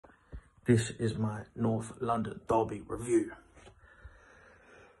This is my North London derby review.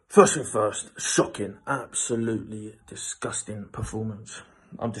 First thing first, shocking, absolutely disgusting performance.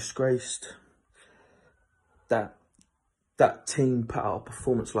 I'm disgraced that that team put out a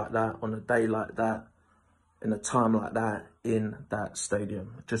performance like that on a day like that, in a time like that, in that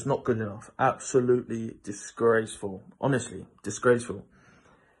stadium. Just not good enough. Absolutely disgraceful. Honestly, disgraceful.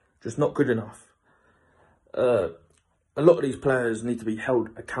 Just not good enough. A lot of these players need to be held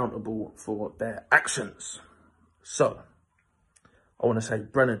accountable for their actions. So, I want to say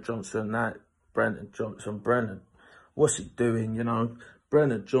Brennan Johnson, Brennan, what's he doing, you know?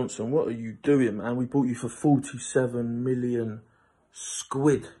 Brennan Johnson, what are you doing, man? We bought you for 47 million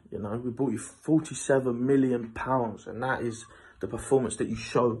squid, you know? We bought you 47 million pounds, and that is the performance that you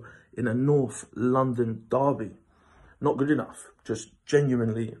show in a North London derby. Not good enough. Just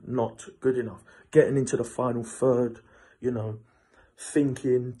genuinely not good enough. Getting into the final third, you know,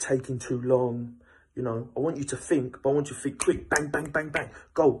 thinking, taking too long. You know, I want you to think, but I want you to think quick. Bang, bang, bang, bang.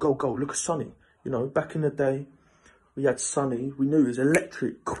 Go, go, go. Look at Sonny. You know, back in the day, we had Sonny. We knew he was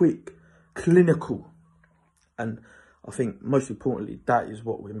electric, quick, clinical. And I think, most importantly, that is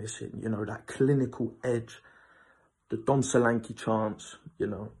what we're missing. You know, that clinical edge. The Don Solanke chance, you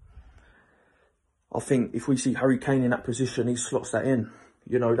know. I think if we see Harry Kane in that position, he slots that in.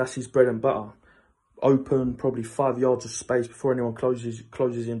 You know, that's his bread and butter. Open, probably 5 yards of space before anyone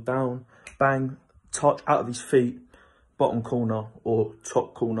closes him down. Bang, touch out of his feet, bottom corner or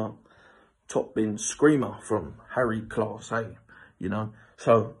top corner. Top bin screamer from Harry Class A, you know.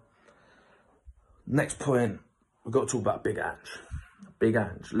 So, next point, we've got to talk about Big Ange. Big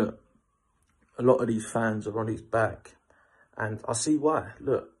Ange, look, a lot of these fans are on his back. And I see why.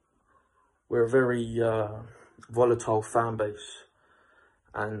 Look, we're a very volatile fan base.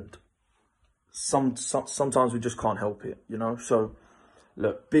 And sometimes we just can't help it, you know. So,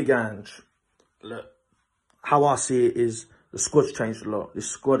 look, Big Ange, look, how I see it is the squad's changed a lot. This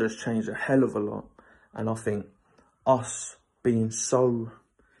squad has changed a hell of a lot. And I think us being so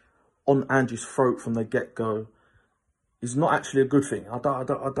on Ange's throat from the get-go is not actually a good thing. I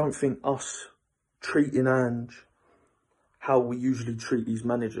don't think us treating Ange how we usually treat these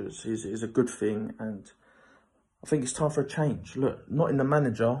managers is a good thing. And I think it's time for a change. Look, not in the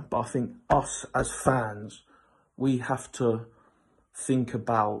manager, but I think us as fans, we have to think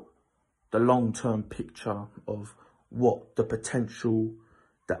about the long-term picture of what the potential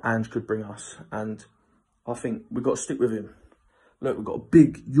that Ange could bring us. And I think we've got to stick with him. Look, we've got a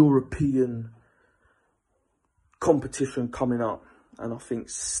big European competition coming up. And I think,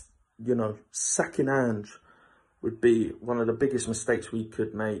 you know, sacking Ange would be one of the biggest mistakes we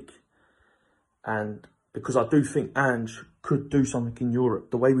could make. And because I do think Ange could do something in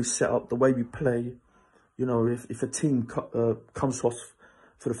Europe. The way we set up, the way we play. You know, if a team comes to us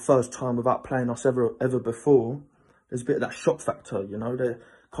for the first time without playing us ever before, there's a bit of that shock factor, you know. They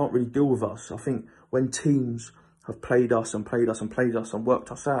can't really deal with us. I think when teams have played us and played us and played us and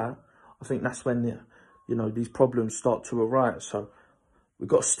worked us out, I think that's when, you know, these problems start to arise. So we've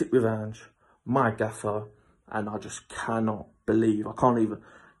got to stick with Ange, my gaffer, and I just cannot believe, I can't even,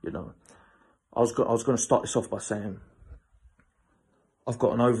 you know. I was going to start this off by saying I've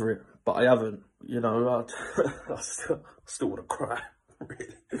gotten over it, but I haven't. You know, I still want to cry,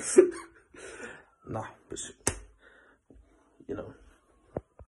 really. Nah, but, you know,